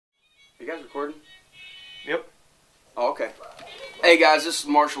You guys recording? Yep. Oh, okay. Hey guys, this is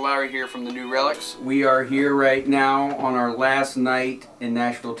Marshall Lowry here from the new Relics. We are here right now on our last night in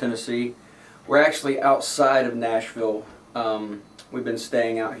Nashville, Tennessee. We're actually outside of Nashville. We've been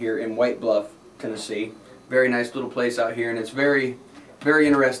staying out here in White Bluff, Tennessee. Very nice little place out here, and it's very, very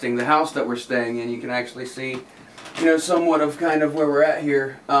interesting. The house that we're staying in, you can actually see, you know, somewhat of kind of where we're at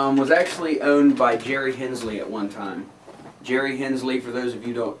here, was actually owned by Jerry Hensley at one time. Jerry Hensley, for those of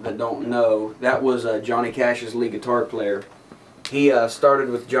you that don't know, that was Johnny Cash's lead guitar player. He started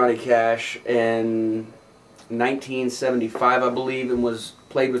with Johnny Cash in 1975, I believe, and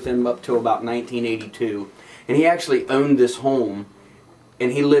played with him up to about 1982. And he actually owned this home,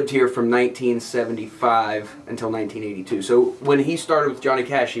 and he lived here from 1975 until 1982. So when he started with Johnny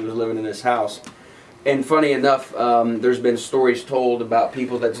Cash, he was living in this house. And funny enough, there's been stories told about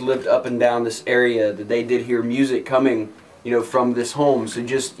people that's lived up and down this area that they did hear music coming, you know, from this home. So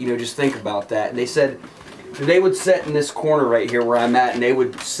just think about that. And they said they would sit in this corner right here where I'm at, and they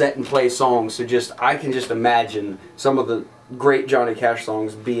would sit and play songs. So I can just imagine some of the great Johnny Cash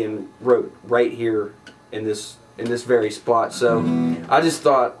songs being wrote right here in this very spot. So I just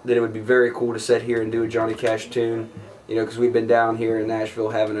thought that it would be very cool to sit here and do a Johnny Cash tune, you know, because we've been down here in Nashville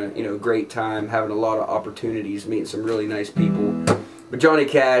having a great time, having a lot of opportunities, meeting some really nice people. But Johnny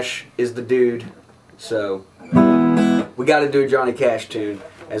Cash is the dude, so we got to do a Johnny Cash tune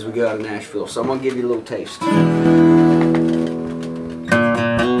as we go out of Nashville. So I'm going to give you a little taste.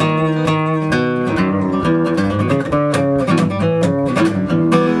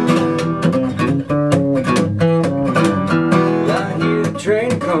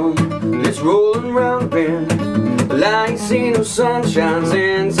 Rolling round the bend, well, I ain't seen no sunshine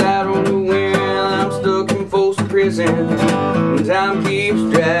since out on the wind. I'm stuck in Folsom Prison, and time keeps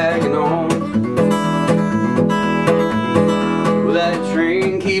dragging on. Well, that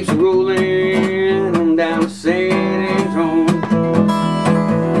train keeps rolling down to San Antonio.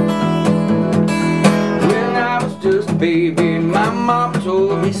 When I was just a baby, my mom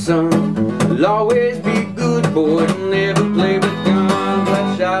told me, son, you'll always be a good boy and never play with guns.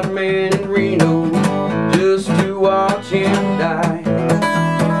 I shot a man in Reno just to watch him die.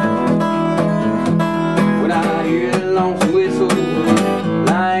 When I hear the lonesome whistle,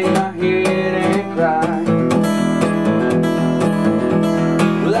 lie in my head and cry.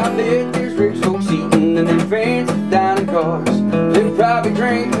 Well, I bet there's rich folks eating in their fancy dining cars. They're probably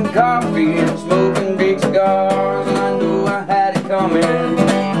drinking coffee and smoking big cigars.